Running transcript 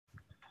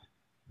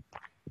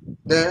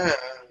Yeah.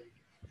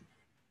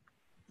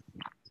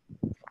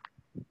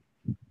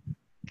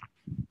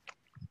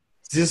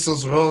 This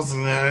is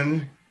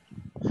Rosalind.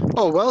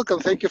 Oh, welcome.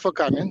 Thank you for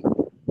coming.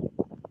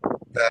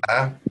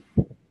 Yeah.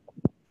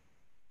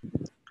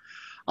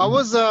 I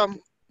was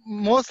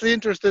mostly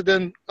interested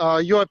in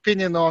your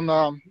opinion on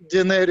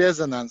DNA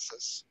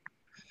resonances.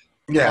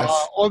 Yes.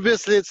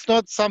 Obviously, it's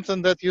not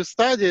something that you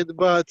studied,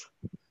 but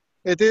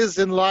it is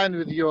in line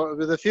with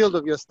the field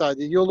of your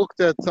study. You looked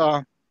at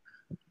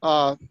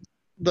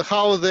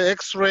how the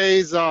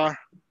X-rays are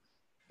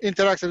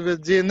interacting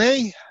with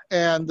DNA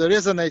and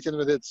resonating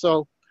with it.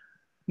 So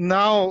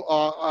now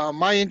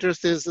my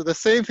interest is the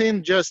same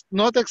thing, just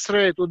not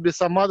X-ray. It would be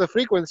some other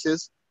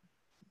frequencies,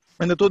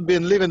 and it would be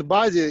in living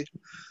body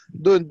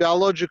doing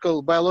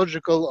biological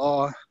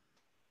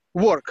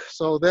work.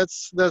 So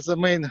that's the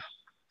main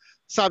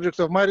subject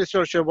of my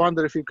research. I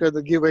wonder if you could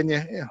give any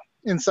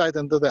insight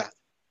into that.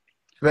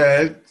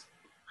 Right.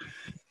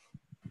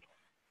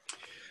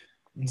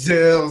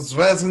 There's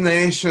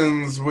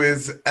resonations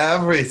with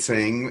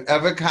everything,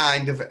 every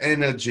kind of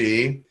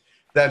energy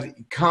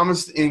that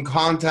comes in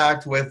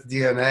contact with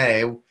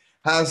DNA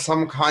has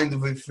some kind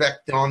of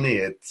effect on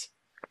it.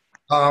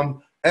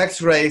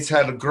 X-rays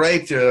had a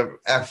greater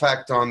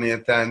effect on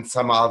it than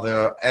some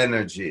other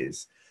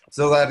energies.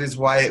 So that is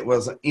why it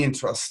was of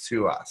interest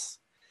to us.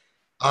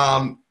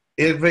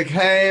 It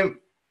became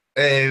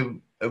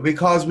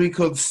because we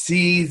could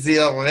see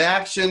the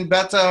reaction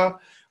better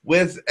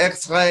with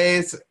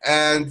X-rays,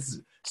 and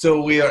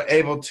so we are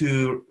able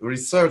to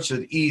research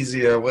it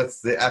easier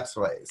with the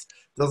X-rays.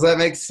 Does that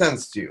make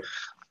sense to you?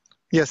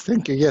 Yes,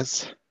 thank you.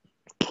 Yes.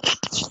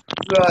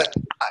 But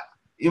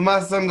you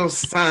must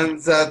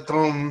understand that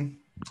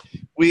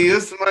we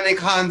use many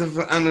kinds of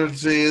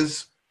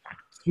energies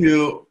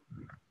to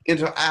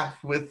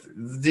interact with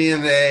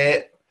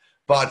DNA,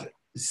 but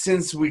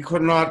since we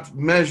could not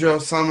measure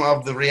some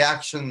of the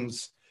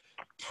reactions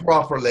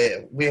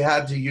properly, we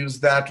had to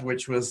use that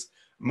which was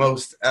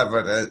most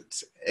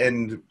evident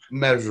and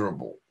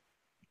measurable.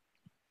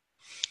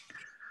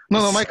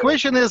 No, my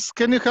question is,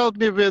 can you help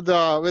me with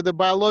the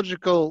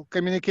biological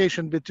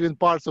communication between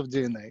parts of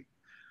DNA?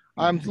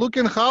 I'm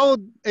looking how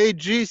A,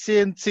 G, C,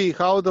 and T,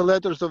 how the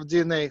letters of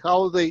DNA,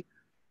 how they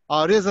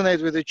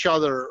resonate with each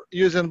other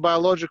using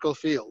biological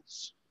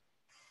fields.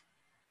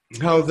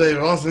 How they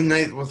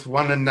resonate with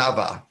one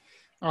another.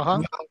 Uh-huh.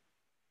 Well,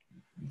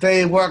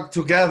 they work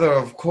together,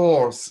 of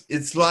course.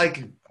 It's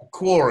like a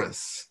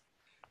chorus.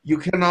 You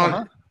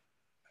cannot,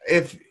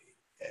 if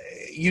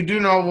you do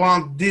not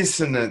want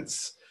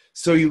dissonance,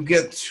 so you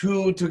get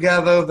two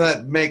together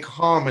that make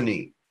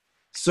harmony.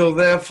 So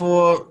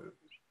therefore,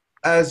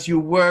 as you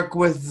work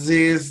with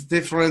these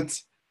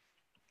different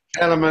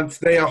elements,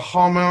 they are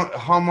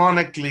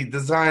harmonically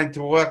designed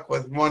to work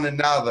with one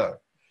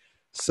another.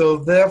 So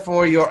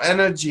therefore, your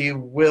energy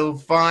will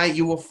find,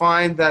 you will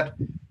find that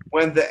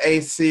when the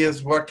AC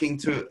is working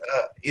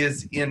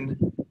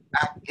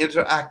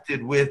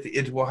interacted with,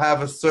 it will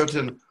have a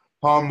certain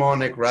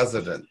harmonic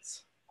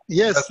resonance.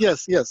 Yes,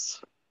 yes.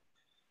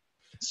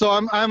 So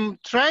I'm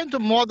trying to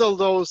model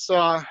those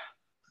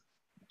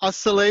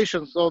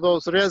oscillations or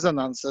those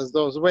resonances,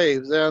 those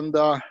waves, and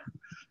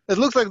it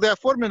looks like they're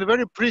forming a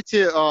very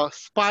pretty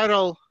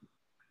spiral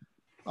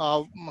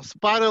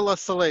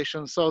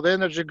oscillation. So the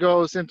energy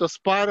goes into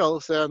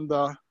spirals, and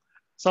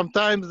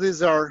sometimes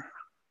these are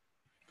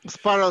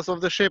spirals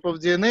of the shape of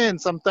DNA, and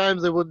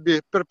sometimes they would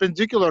be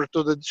perpendicular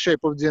to the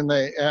shape of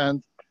DNA,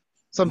 and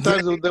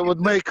sometimes they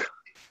would make...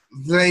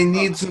 They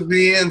need to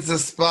be in the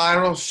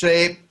spiral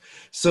shape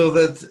so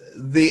that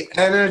the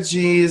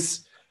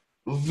energies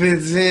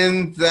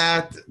within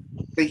that,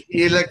 the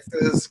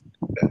helixes,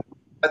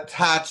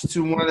 attach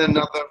to one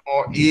another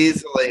more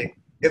easily.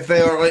 If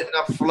they are in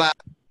a flat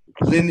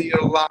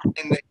linear line,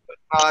 they could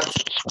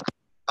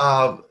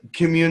not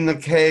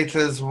communicate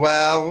as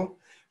well.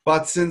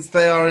 But since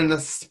they are in a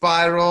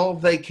spiral,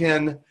 they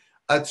can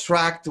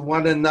attract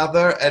one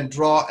another and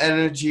draw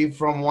energy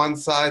from one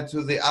side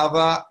to the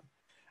other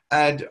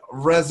and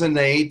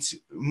resonate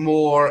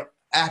more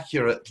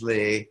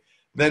accurately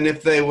than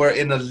if they were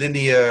in a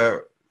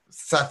linear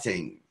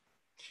setting.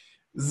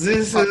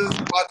 This is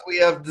what we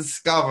have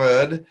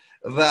discovered,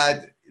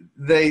 that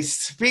they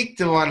speak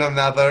to one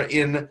another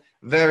in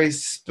very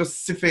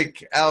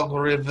specific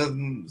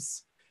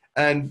algorithms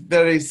and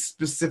very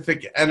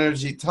specific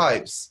energy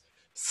types,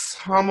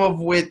 some of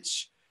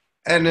which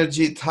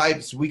energy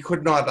types we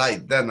could not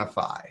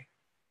identify.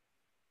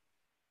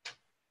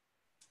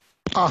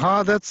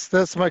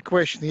 That's my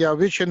question. Yeah,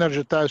 which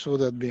energy types would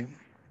that be?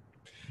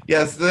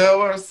 Yes, there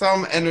were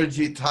some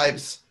energy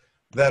types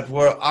that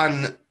were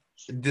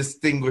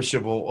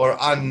undistinguishable or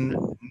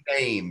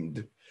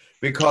unnamed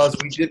because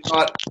we did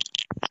not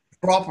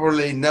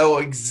properly know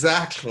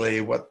exactly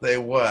what they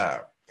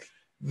were.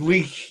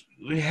 We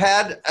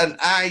had an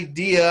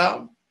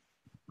idea.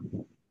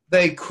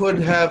 We could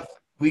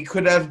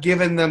have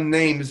given them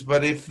names,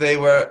 but if they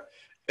were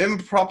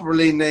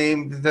improperly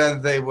named,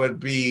 then they would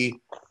be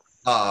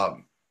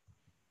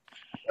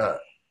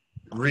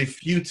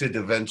refuted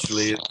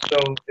eventually. So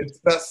it's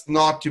best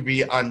not to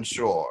be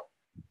unsure.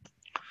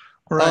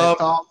 Right.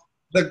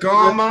 The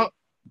gamma,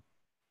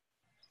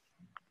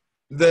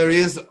 there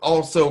is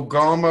also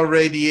gamma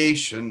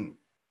radiation,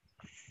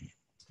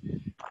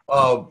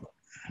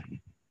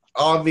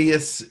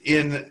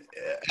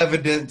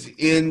 evident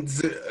in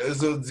the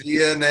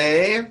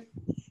DNA,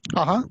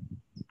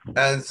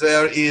 and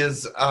there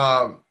is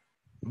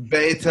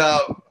beta,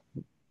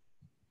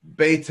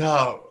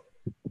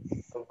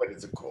 what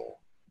is it called?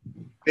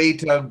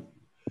 Beta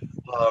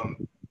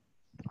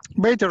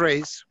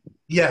rays.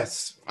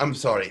 Yes, I'm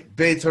sorry.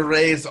 Beta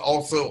rays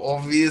also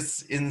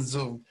obvious in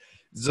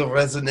the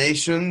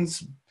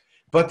resonations,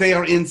 but they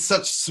are in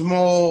such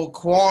small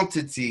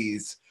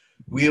quantities.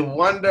 We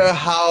wonder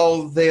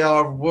how they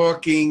are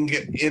working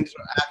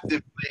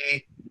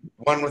interactively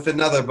one with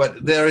another,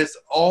 but there is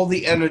all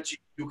the energy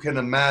you can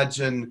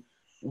imagine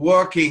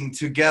working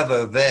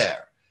together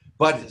there.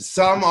 But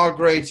some are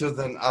greater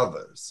than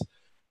others.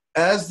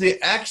 As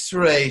the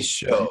X-ray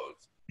shows,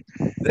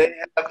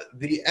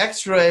 the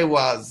X-ray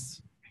was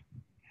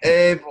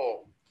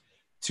able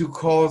to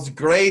cause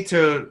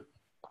greater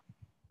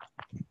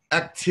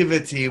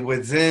activity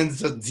within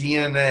the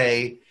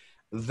DNA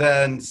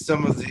than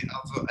some of the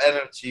other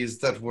energies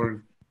that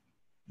were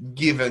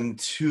given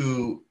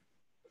to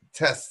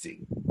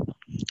testing.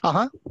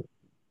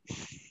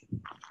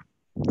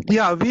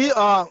 Yeah, we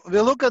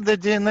look at the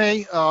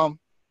DNA,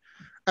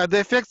 at the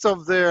effects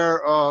of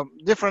their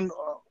different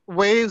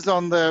waves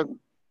on the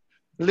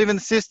living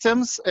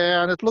systems,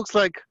 and it looks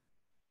like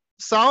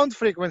sound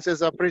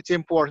frequencies are pretty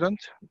important.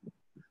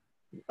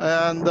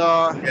 And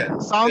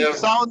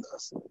sound.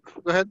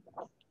 Go ahead.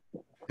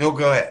 No,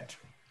 go ahead.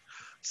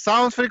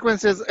 Sound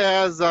frequencies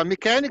as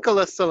mechanical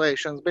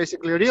oscillations,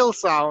 basically real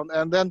sound,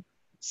 and then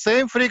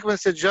same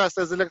frequency just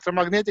as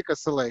electromagnetic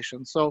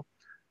oscillation. So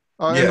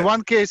in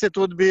one case it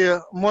would be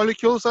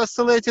molecules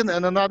oscillating, and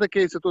in another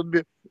case it would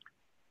be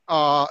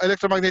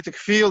electromagnetic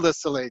field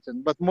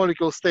oscillating, but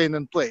molecules staying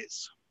in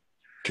place.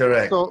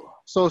 Correct.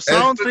 So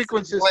sound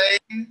frequencies.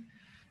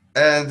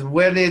 And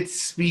when it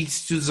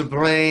speaks to the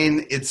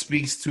brain, it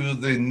speaks to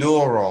the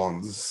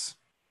neurons.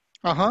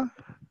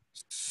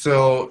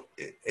 So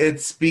it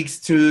speaks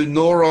to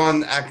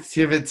neuron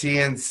activity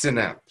and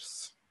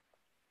synapse.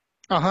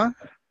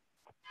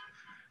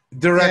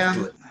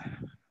 Directly.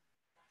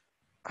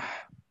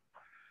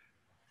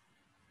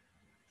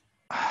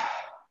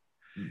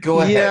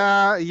 Go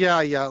ahead.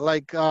 Yeah.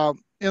 Like,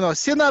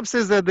 synapse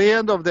is at the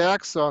end of the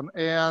axon,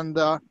 and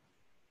the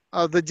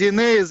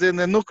DNA is in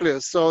the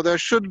nucleus. So there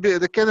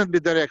cannot be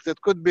direct. It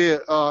could be,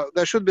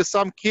 there should be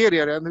some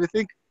carrier, and we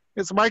think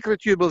it's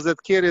microtubules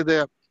that carry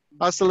the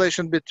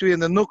oscillation between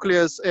the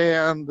nucleus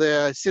and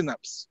the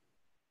synapse.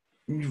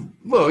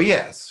 Well,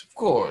 yes, of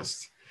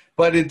course.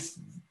 But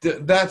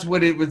that's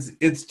what it was.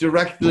 It's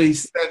directly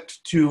sent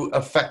to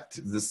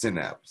affect the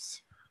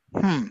synapse.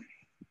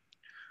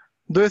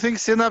 Do you think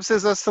synapse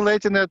is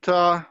oscillating at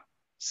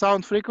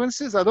sound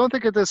frequencies? I don't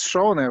think it is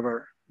shown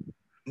ever.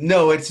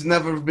 No, it's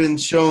never been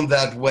shown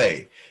that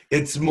way.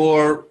 It's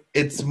more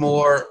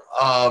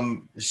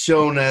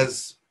shown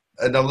as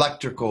an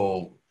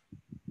electrical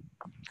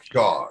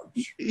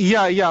charge.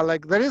 Yeah.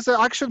 Like there is an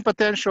action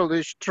potential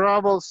which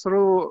travels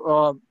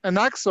through an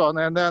axon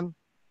and then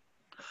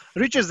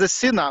reaches the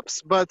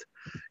synapse. But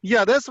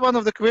yeah, that's one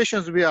of the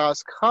questions we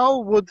ask. How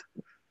would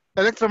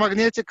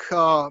electromagnetic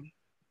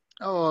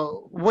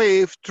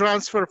wave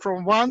transfer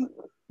from one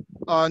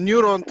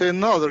neuron to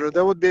another?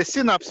 There would be a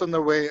synapse on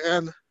the way,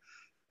 and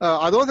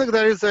I don't think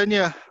there is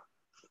any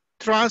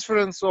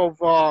transference of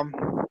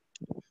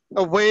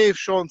a wave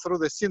shown through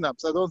the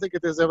synapse. I don't think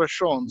it is ever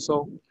shown.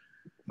 So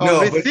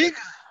no, we but think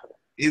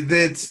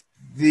it's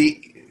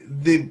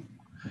the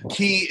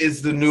key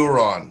is the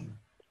neuron.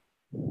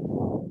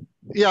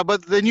 Yeah,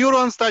 but the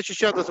neurons touch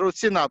each other through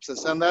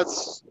synapses, and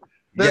that's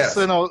Yes.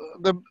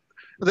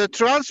 The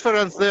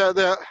transference.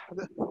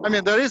 I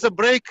mean, there is a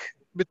break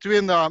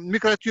between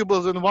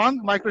microtubules in one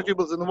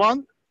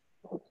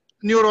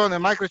neuron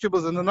and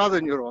microtubules in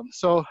another neuron.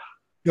 So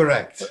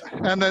Correct.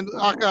 And then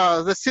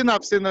the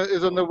synapse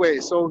is on the way.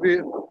 So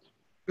we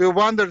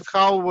wondered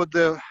how would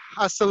the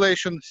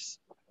oscillations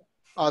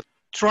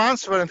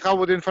transfer and how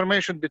would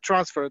information be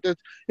transferred.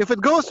 If it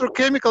goes through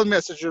chemical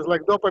messages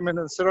like dopamine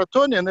and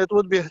serotonin, it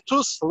would be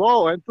too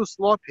slow and too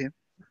sloppy.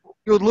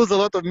 You would lose a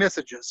lot of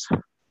messages.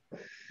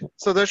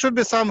 So there should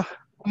be some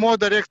more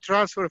direct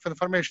transfer of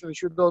information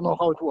which you don't know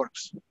how it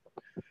works.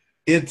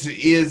 It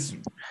is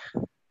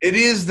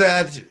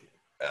that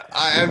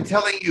I am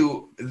telling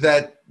you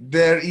that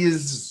there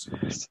is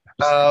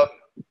a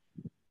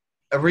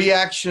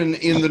reaction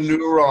in the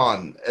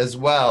neuron as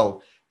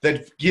well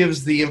that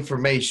gives the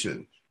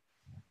information.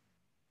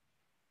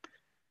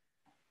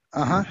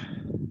 The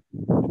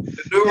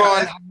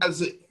neuron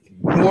has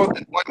more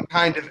than one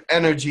kind of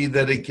energy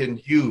that it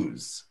can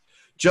use,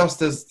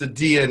 just as the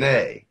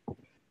DNA.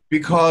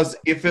 Because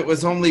if it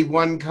was only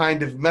one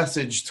kind of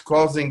message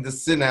causing the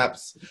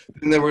synapse,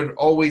 then there would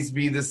always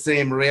be the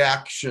same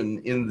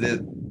reaction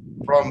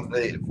from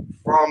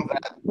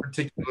that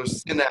particular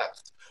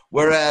synapse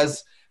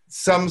whereas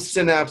some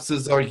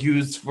synapses are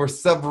used for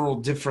several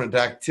different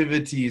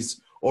activities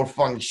or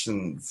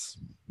functions.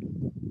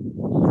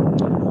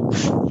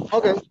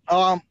 Okay.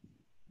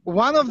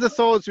 One of the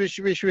thoughts which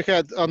we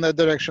had on that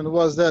direction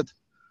was that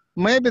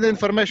maybe the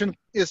information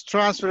is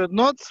transferred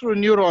not through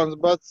neurons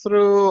but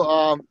through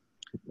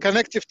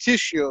connective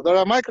tissue. There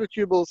are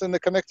microtubules in the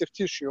connective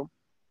tissue,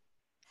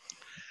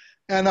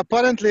 and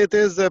apparently it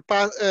is a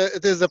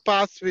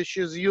path which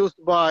is used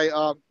by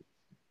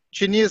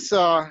Chinese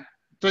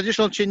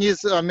traditional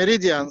Chinese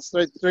meridians,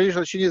 right?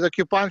 Traditional Chinese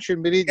acupuncture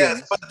meridians.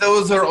 Yes, but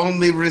those are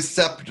only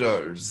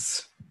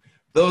receptors.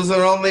 Those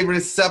are only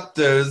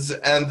receptors,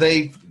 and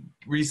they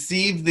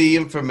receive the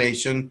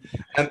information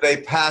and they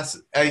pass,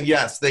 and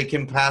yes, they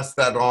can pass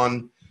that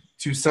on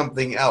to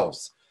something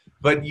else.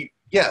 But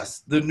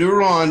yes, the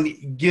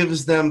neuron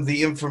gives them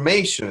the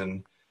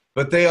information,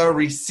 but they are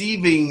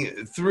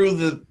receiving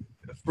through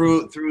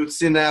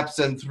synapse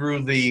and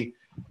through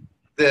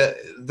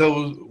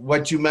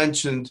what you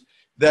mentioned,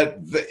 that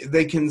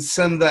they can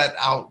send that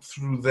out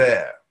through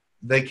there.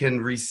 They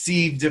can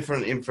receive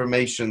different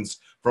informations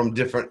from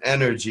different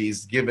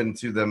energies given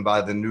to them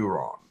by the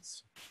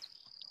neurons.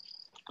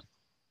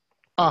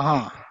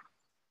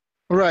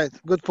 Right,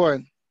 good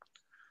point.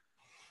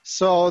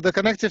 So the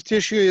connective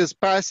tissue is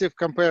passive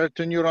compared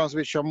to neurons,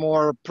 which are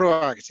more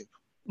proactive.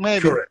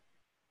 Maybe.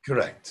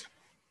 Correct.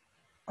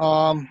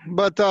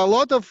 But a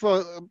lot of,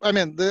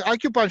 the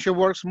acupuncture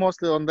works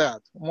mostly on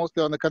that,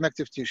 mostly on the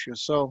connective tissue.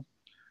 So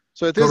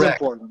it is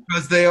important.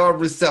 Because they are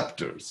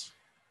receptors.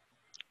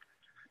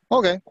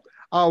 Okay.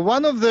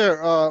 One of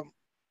the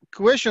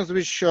questions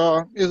which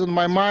is on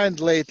my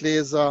mind lately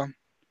is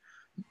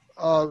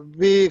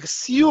we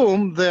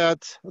assume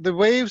that the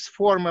waves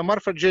form a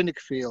morphogenic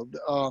field.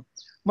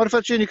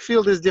 Morphogenic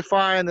field is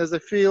defined as a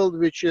field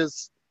which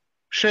is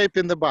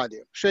shaping the body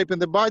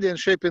and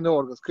shaping the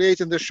organs,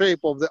 creating the shape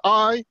of the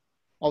eye,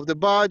 of the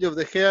body, of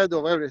the head,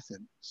 of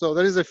everything. So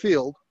there is a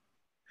field.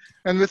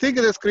 And we think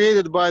it is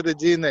created by the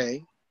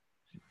DNA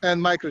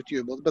and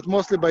microtubules, but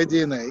mostly by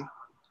DNA.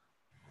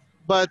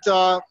 But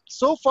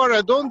so far,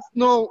 I don't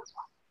know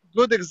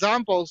good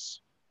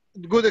examples,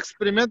 good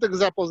experimental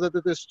examples that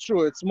it is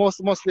true. It's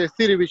mostly a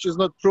theory which is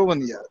not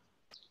proven yet.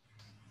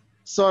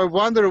 So I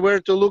wonder where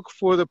to look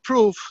for the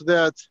proof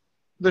that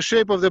the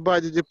shape of the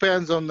body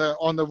depends on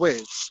the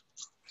waves.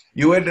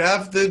 You would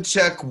have to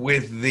check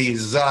with the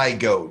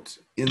zygote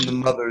in the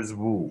mother's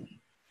womb.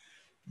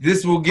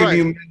 This will give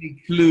you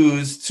many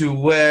clues to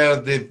where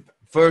the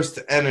first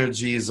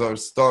energies are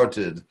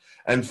started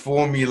and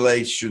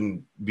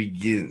formulation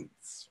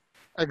begins.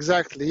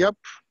 Exactly. Yep.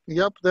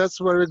 That's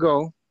where we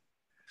go.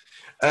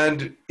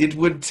 And it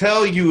would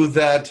tell you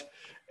that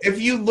if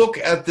you look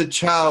at the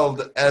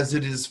child as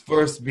it is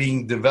first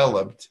being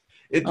developed,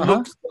 it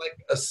looks like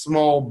a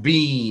small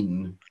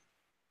bean,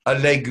 a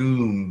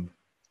legume.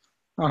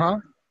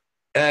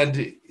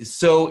 And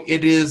so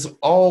it is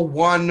all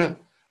one,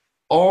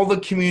 all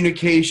the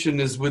communication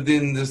is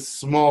within this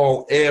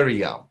small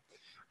area.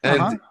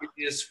 And it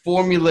is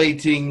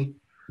formulating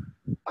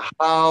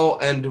how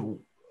and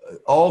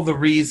all the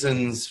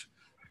reasons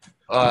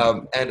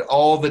and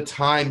all the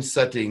time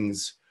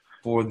settings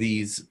for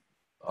these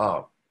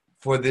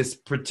for this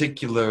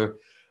particular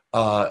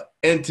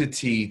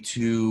entity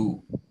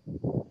to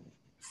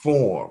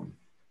form.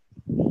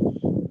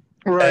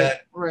 Right.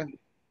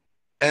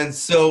 And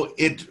so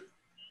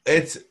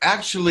it's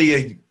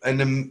actually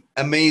an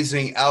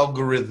amazing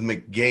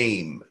algorithmic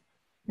game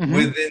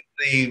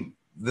within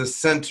the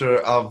center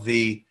of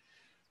the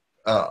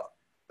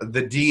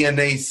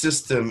DNA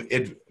system.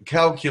 It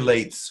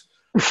calculates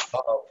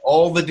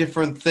all the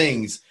different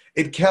things.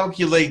 It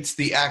calculates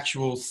the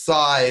actual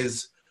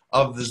size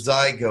of the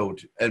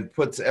zygote and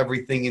puts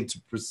everything into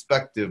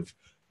perspective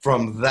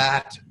from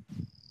that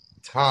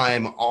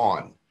time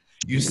on.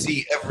 You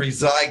see, every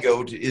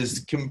zygote is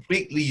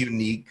completely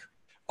unique.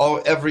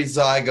 Every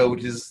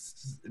zygote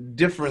is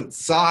different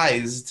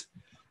sized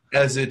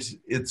as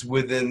it's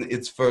within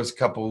its first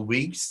couple of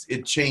weeks.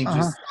 It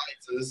changes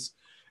sizes,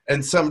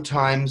 and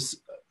sometimes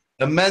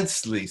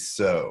immensely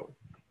so.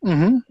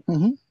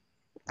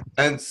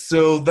 And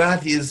so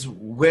that is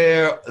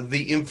where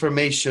the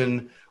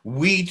information,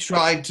 we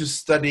tried to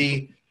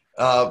study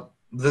the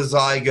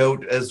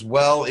zygote as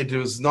well. It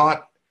was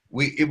not,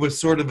 it was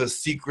sort of a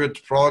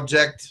secret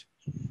project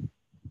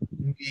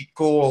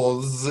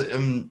because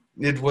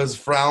it was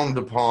frowned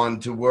upon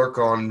to work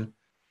on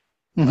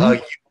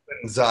human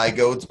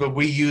zygotes, but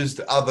we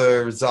used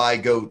other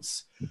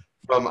zygotes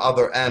from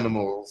other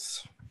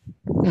animals.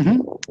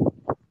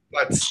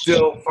 But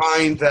still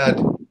find that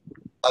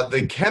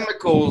the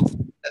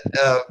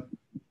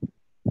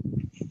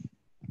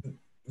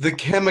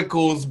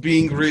chemicals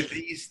being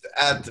released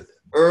at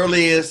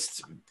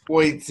earliest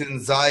points in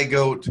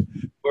zygote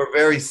were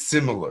very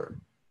similar.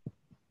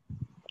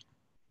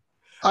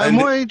 I'm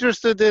more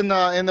interested in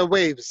the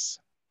waves.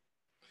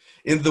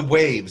 In the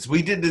waves.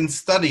 We didn't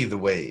study the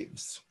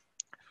waves.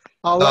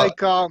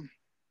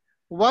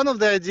 One of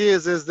the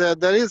ideas is that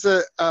there is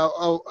an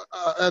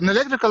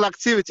electrical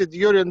activity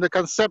during the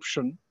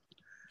conception,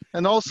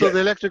 and also Yes. the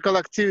electrical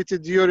activity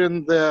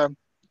during the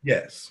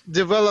Yes.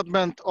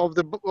 development of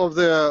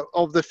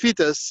the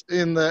fetus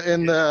in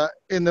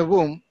the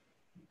womb.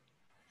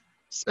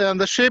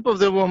 And the shape of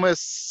the womb is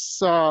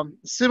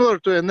similar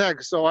to an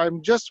egg. So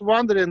I'm just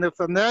wondering if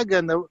an egg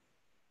and the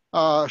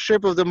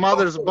shape of the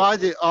mother's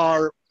body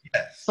are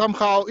Yes.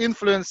 somehow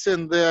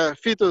influencing the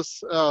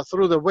fetus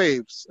through the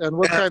waves. And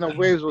what kind of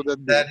waves would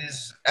that be? That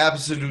is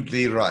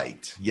absolutely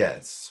right.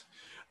 Yes.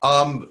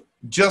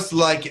 Just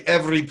like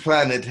every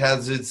planet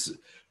has its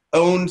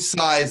own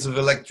size of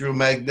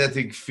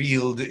electromagnetic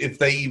field, if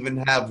they even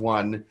have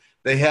one,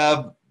 they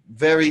have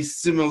very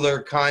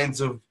similar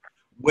kinds of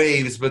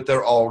waves, but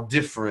they're all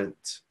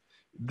different.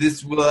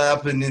 This will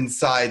happen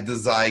inside the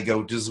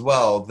zygote as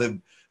well. The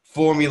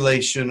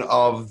formulation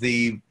of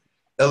the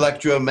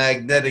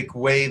electromagnetic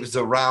waves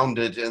around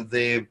it and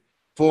the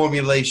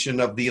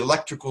formulation of the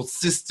electrical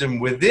system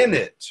within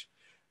it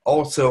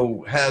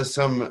also has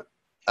some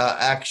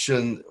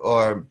action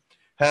or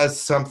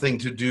has something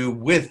to do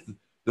with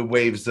the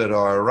waves that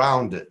are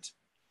around it.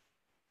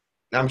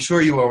 I'm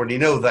sure you already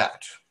know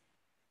that.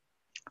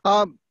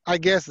 I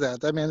guess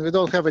that. I mean, we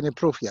don't have any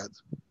proof yet.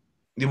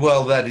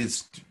 Well,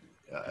 that's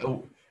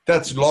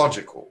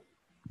logical.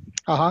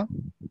 Uh-huh.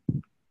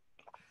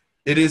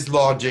 It is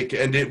logic,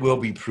 and it will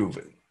be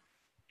proven.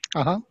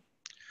 Uh-huh.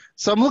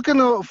 So I'm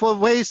looking for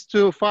ways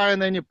to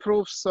find any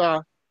proofs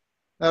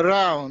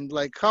around,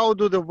 like how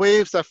do the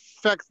waves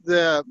affect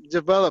the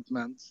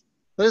development?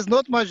 There's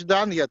not much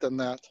done yet on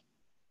that.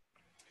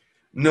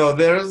 No,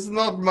 there is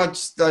not much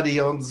study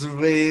on the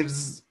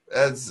waves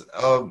as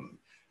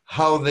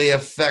how they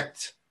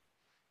affect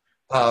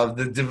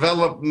the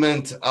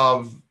development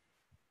of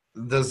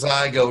the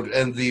zygote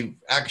and the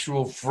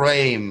actual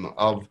frame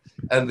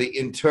and the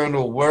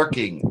internal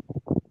working.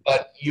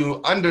 But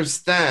you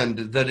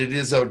understand that it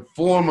is a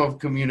form of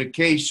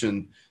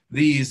communication.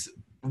 These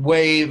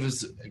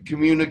waves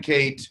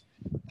communicate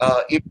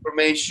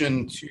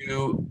information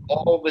to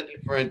all the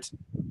different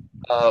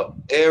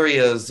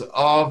areas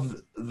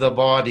of the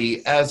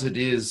body as it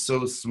is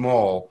so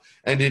small,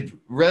 and it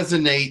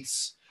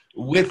resonates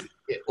with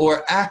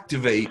or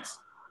activates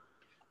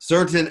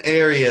certain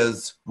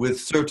areas with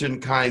certain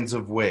kinds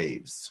of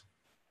waves.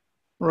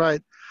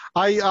 Right.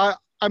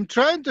 I'm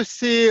trying to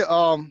see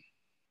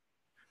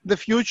the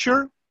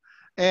future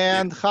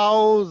and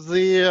how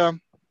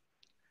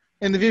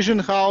envision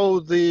how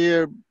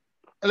the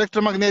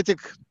electromagnetic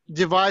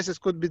devices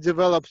could be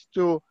developed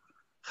to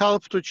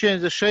help to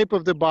change the shape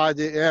of the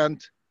body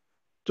and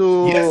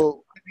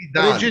to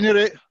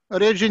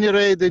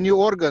regenerate the new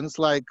organs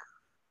like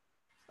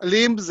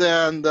limbs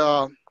and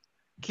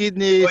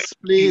kidneys,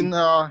 spleen,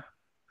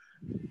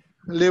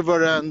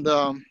 liver, and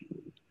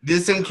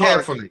listen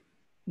carefully.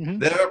 Mm-hmm.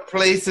 There are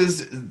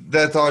places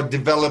that are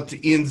developed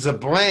in the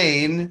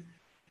brain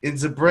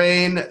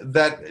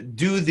that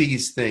do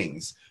these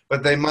things,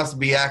 but they must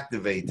be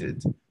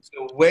activated.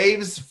 So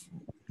waves,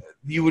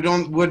 you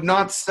would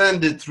not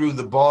send it through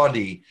the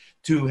body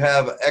to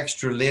have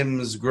extra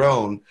limbs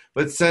grown,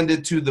 but send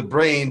it to the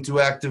brain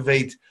to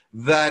activate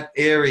that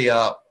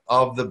area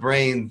of the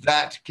brain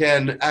that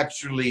can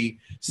actually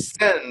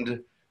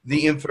send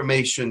the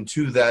information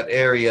to that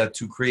area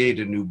to create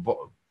a new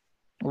body.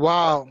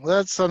 Wow,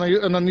 that's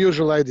an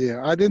unusual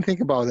idea. I didn't think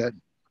about that.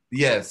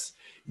 Yes.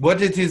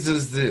 What it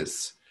is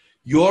this.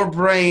 Your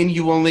brain,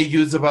 you only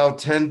use about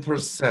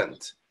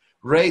 10%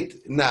 right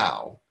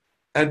now.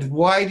 And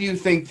why do you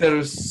think there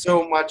is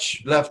so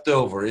much left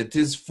over? It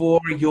is for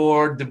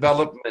your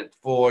development,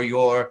 for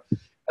your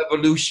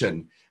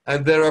evolution.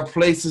 And there are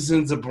places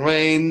in the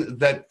brain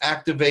that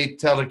activate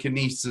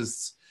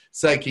telekinesis,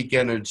 psychic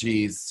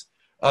energies,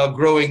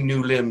 growing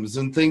new limbs,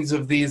 and things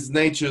of these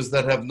natures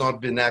that have not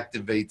been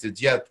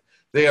activated yet.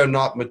 They are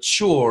not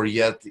mature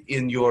yet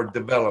in your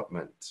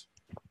development.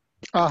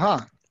 Uh-huh.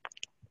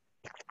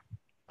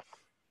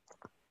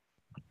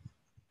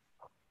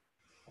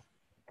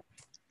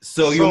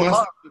 So you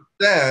must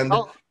understand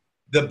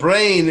the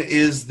brain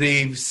is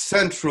the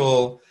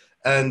central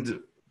and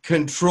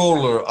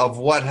controller of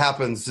what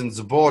happens in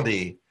the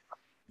body.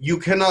 You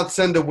cannot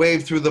send a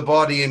wave through the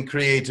body and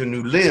create a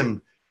new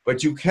limb,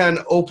 but you can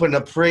open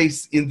a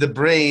place in the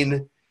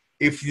brain,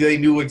 if they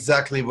knew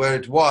exactly where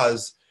it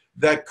was,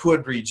 that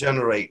could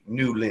regenerate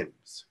new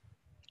limbs.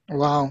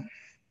 Wow.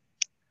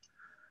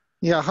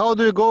 Yeah, how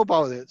do you go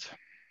about it?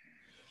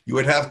 You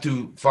would have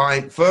to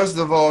first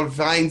of all,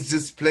 find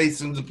this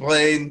place in the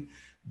brain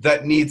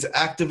that needs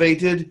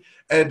activated.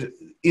 And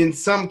in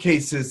some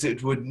cases,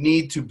 it would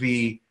need to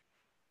be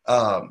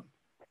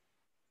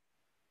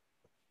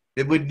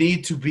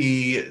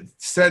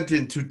sent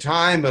into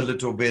time a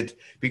little bit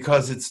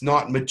because it's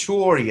not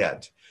mature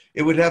yet.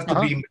 It would have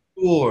to be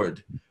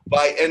matured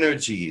by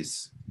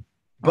energies,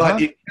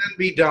 but it can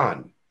be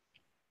done.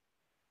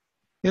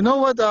 You know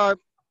what?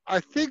 I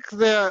think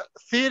the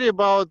theory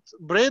about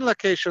brain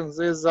locations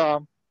is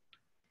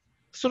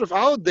sort of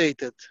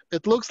outdated.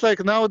 It looks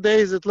like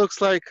nowadays,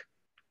 the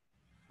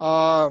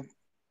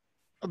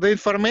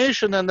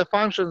information and the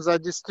functions are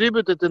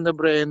distributed in the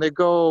brain. They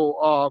go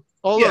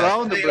all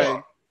around the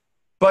brain.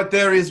 But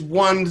there is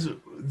one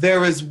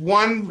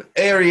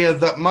area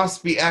that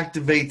must be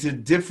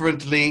activated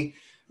differently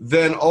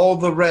than all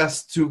the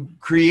rest to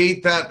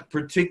create that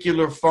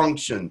particular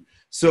function.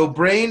 So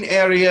brain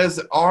areas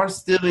are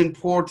still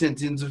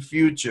important in the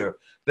future.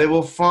 They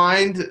will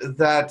find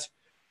that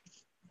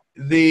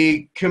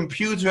the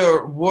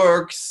computer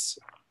works,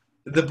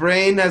 the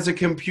brain as a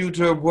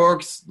computer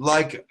works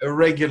like a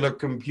regular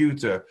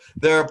computer.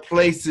 There are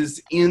places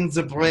in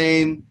the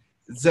brain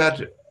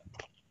that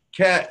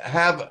can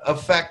have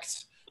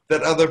effects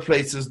that other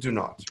places do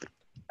not.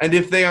 And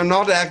if they are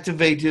not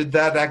activated,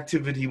 that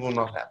activity will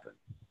not happen.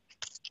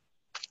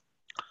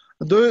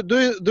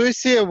 Do you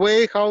see a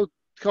way how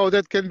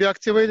that can be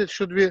activated?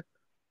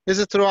 Is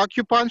it through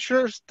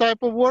acupuncture type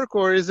of work,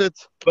 or is it?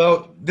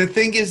 Well, the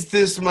thing is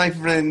this, my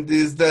friend,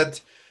 is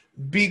that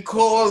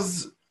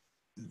because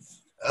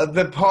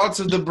the parts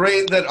of the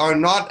brain that are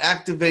not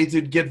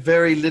activated get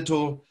very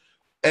little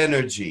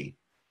energy.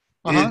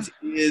 It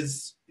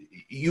is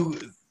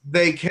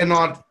they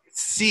cannot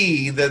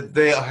see that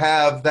they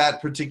have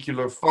that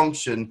particular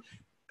function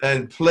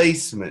and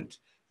placement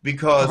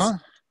because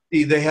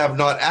they have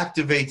not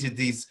activated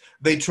these.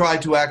 They try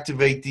to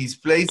activate these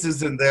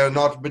places and they're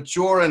not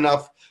mature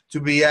enough to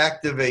be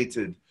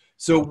activated.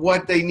 So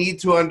what they need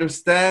to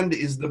understand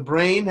is the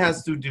brain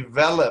has to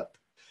develop,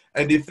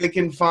 and if they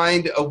can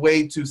find a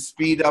way to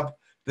speed up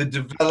the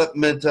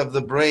development of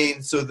the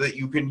brain so that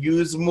you can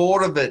use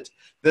more of it,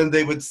 then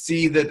they would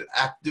see that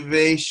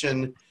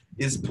activation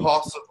is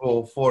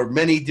possible for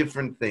many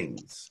different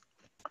things.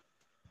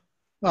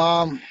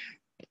 I'm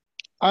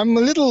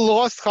a little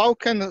lost. How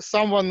can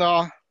someone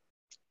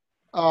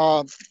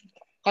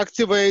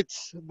activate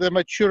the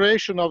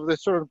maturation of the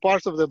certain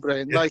parts of the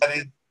brain?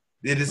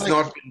 It is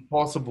not been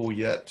possible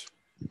yet.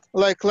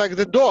 Like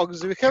the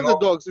dogs. We have the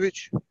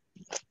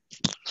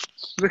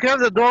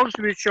dogs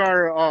which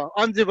are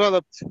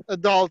undeveloped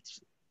adult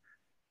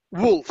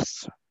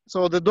wolves.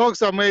 So the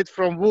dogs are made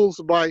from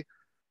wolves by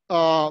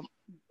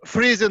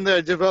freezing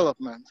their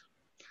development.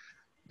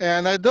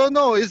 And I don't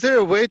know, is there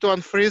a way to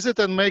unfreeze it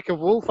and make a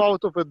wolf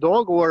out of a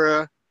dog, or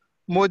a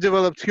more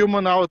developed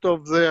human out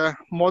of the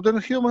modern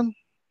human?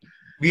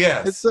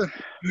 Yes.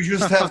 You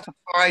just have to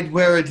find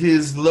where it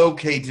is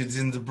located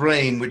in the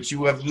brain, which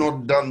you have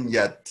not done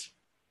yet.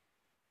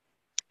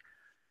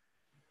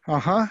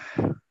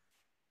 And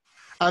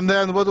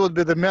then what would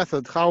be the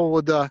method? How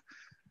would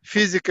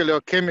physically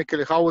or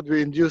chemically, how would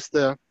we induce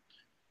the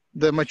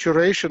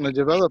maturation or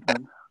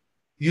development?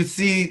 You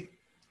see,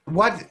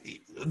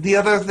 the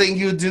other thing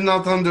you do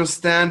not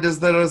understand is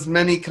there is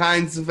many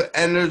kinds of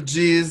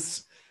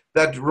energies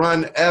that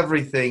run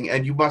everything,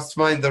 and you must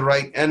find the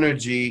right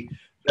energy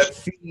that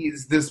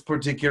feeds this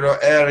particular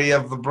area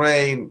of the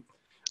brain.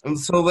 And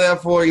so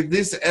therefore,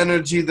 this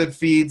energy that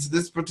feeds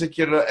this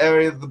particular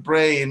area of the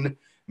brain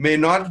may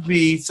not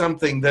be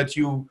something that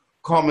you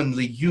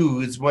commonly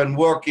use when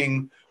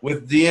working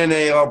with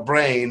DNA or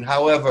brain.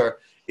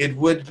 However, it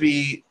would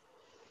be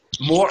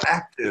more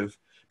active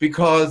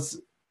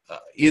because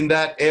in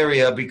that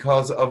area,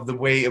 because of the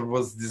way it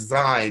was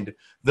designed.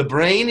 The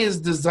brain is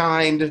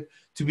designed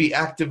to be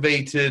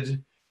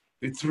activated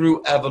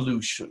through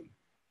evolution.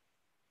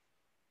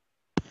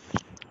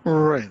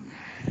 Right.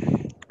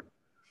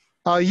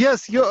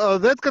 Yes,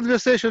 that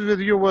conversation with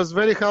you was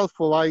very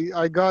helpful.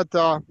 I got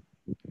a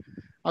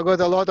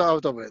lot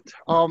out of it.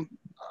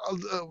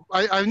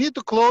 I need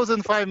to close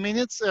in 5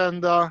 minutes,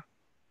 and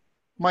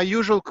my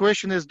usual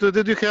question is: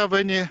 did you have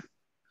any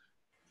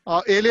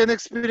alien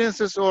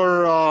experiences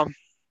or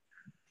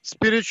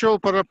spiritual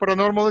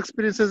paranormal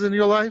experiences in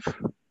your life?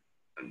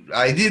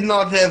 I did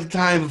not have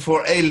time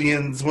for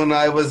aliens when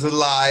I was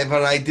alive,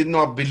 and I did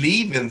not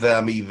believe in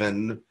them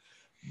even.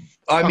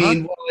 I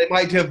mean, while I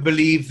might have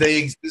believed they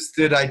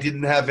existed, I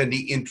didn't have any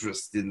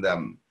interest in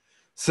them.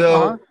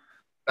 So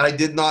I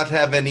did not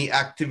have any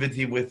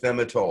activity with them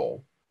at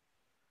all.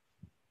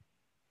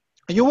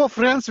 You were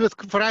friends with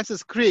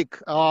Francis Crick,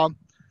 and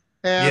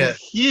yes.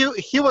 he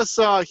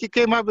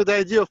came up with the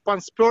idea of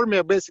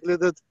panspermia, basically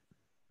that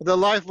the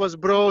life was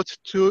brought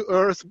to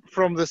Earth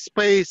from the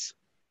space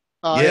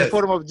in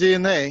form of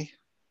DNA.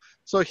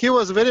 So he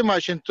was very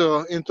much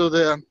into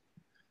the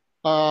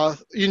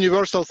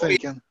universal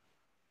thinking.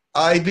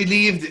 I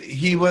believed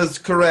he was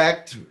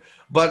correct,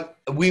 but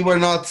we were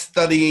not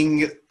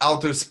studying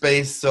outer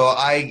space, so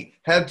I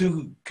had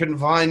to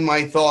confine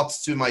my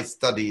thoughts to my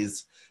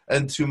studies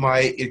and to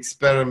my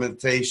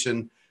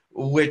experimentation,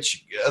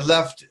 which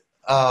left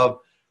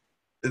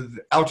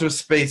outer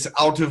space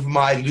out of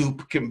my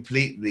loop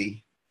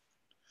completely.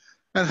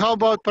 And how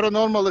about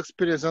paranormal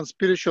experience and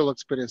spiritual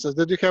experiences?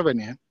 Did you have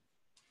any?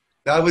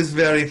 I was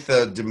very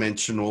third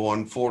dimensional,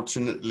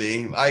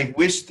 unfortunately. I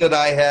wish that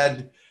I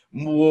had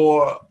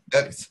more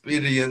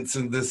experience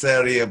in this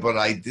area, but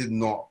I did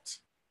not.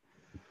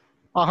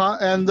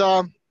 And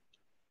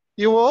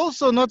you were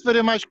also not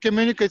very much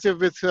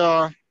communicative with,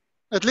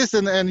 at least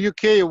in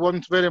UK, you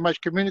weren't very much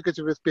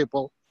communicative with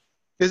people.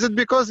 Is it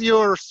because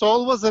your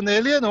soul was an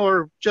alien,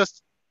 or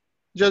just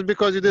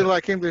because you didn't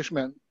like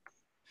Englishmen?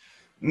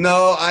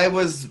 No, I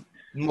was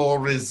more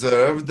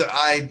reserved.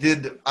 I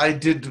did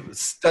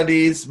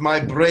studies. My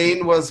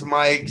brain was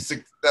my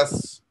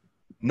success,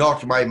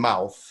 not my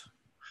mouth.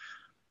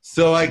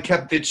 So I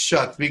kept it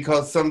shut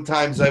because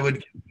sometimes I would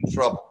get in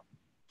trouble.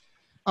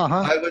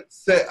 I would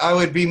say I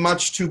would be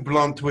much too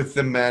blunt with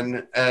the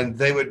men, and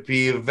they would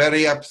be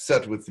very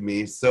upset with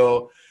me.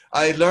 So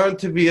I learned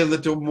to be a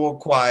little more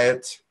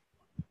quiet.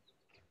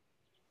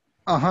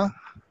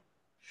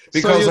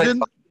 Because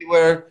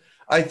So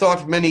I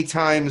thought many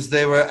times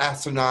they were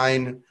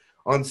asinine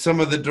on some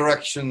of the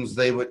directions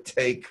they would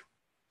take,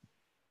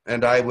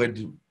 and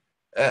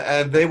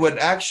and they would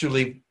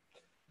actually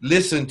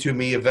listen to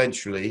me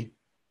eventually.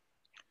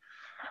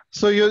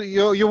 So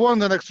you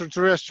want an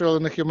extraterrestrial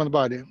in a human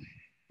body?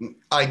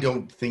 I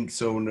don't think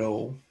so,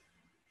 no.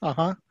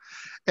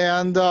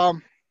 And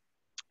the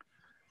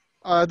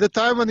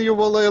time when you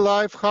were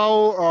alive,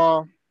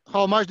 how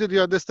much did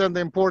you understand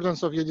the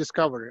importance of your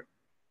discovery?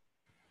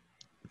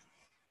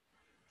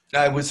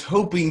 I was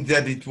hoping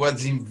that it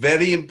was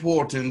very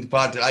important,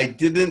 but I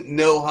didn't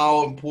know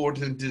how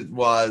important it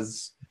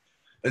was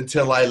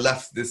until I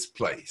left this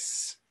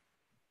place.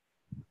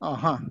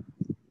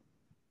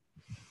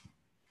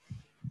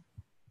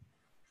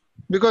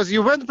 Because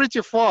you went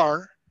pretty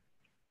far,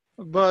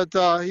 but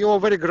you were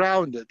very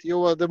grounded. You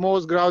were the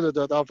most grounded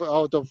out of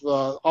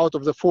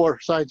the 4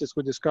 scientists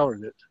who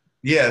discovered it.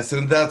 Yes,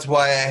 and that's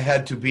why I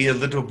had to be a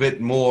little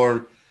bit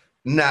more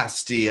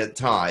nasty at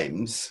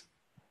times.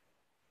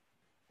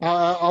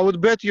 I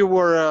would bet you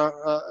were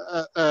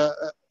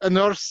an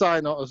Earth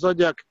sign or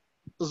zodiac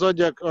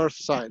Earth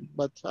sign,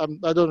 but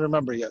I don't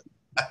remember yet.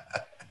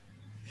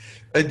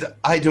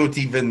 I don't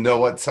even know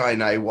what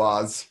sign I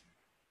was.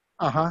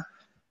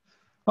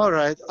 All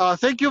right.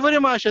 Thank you very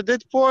much. At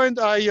that point,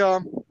 I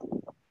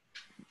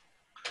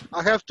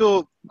have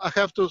to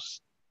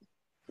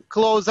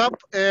close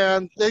up,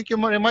 and thank you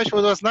very much. It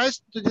was nice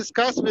to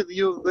discuss with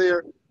you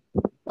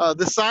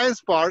the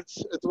science parts.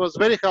 It was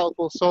very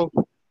helpful. So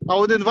I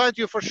would invite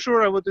you for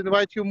sure. I would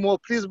invite you more.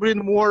 Please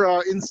bring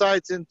more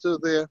insights into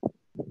the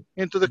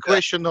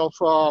question of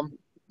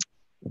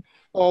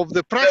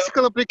the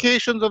practical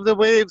applications of the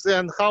waves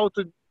and how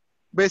to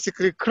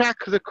basically crack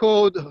the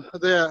code,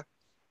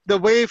 the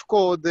wave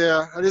code,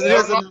 the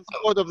resonance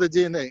code of the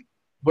DNA.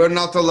 We're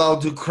not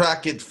allowed to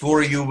crack it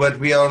for you, but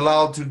we are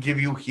allowed to give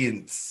you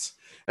hints.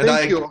 And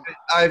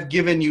I've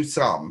given you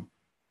some.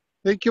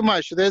 Thank you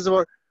much. This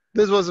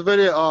was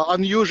very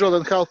unusual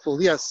and helpful.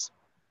 Yes,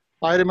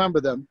 I remember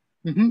them.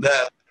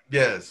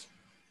 Yes.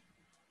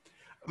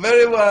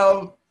 Very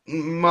well.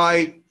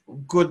 My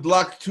good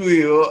luck to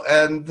you.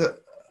 And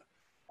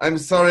I'm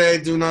sorry I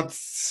do not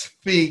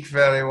speak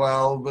very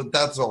well, but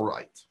that's all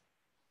right.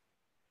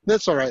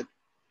 That's all right.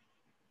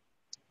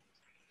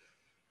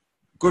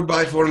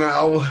 Goodbye for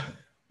now.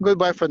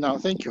 Goodbye for now.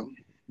 Thank you.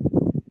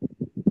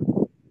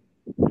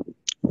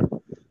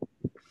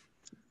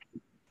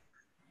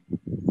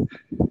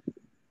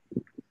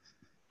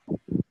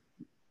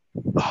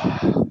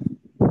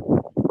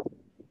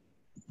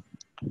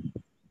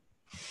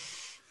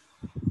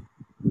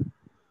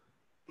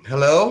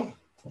 Hello?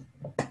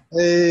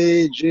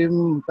 Hey,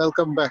 Jim.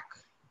 Welcome back.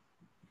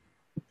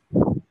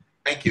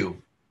 Thank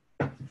you.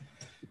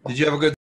 Did you have a good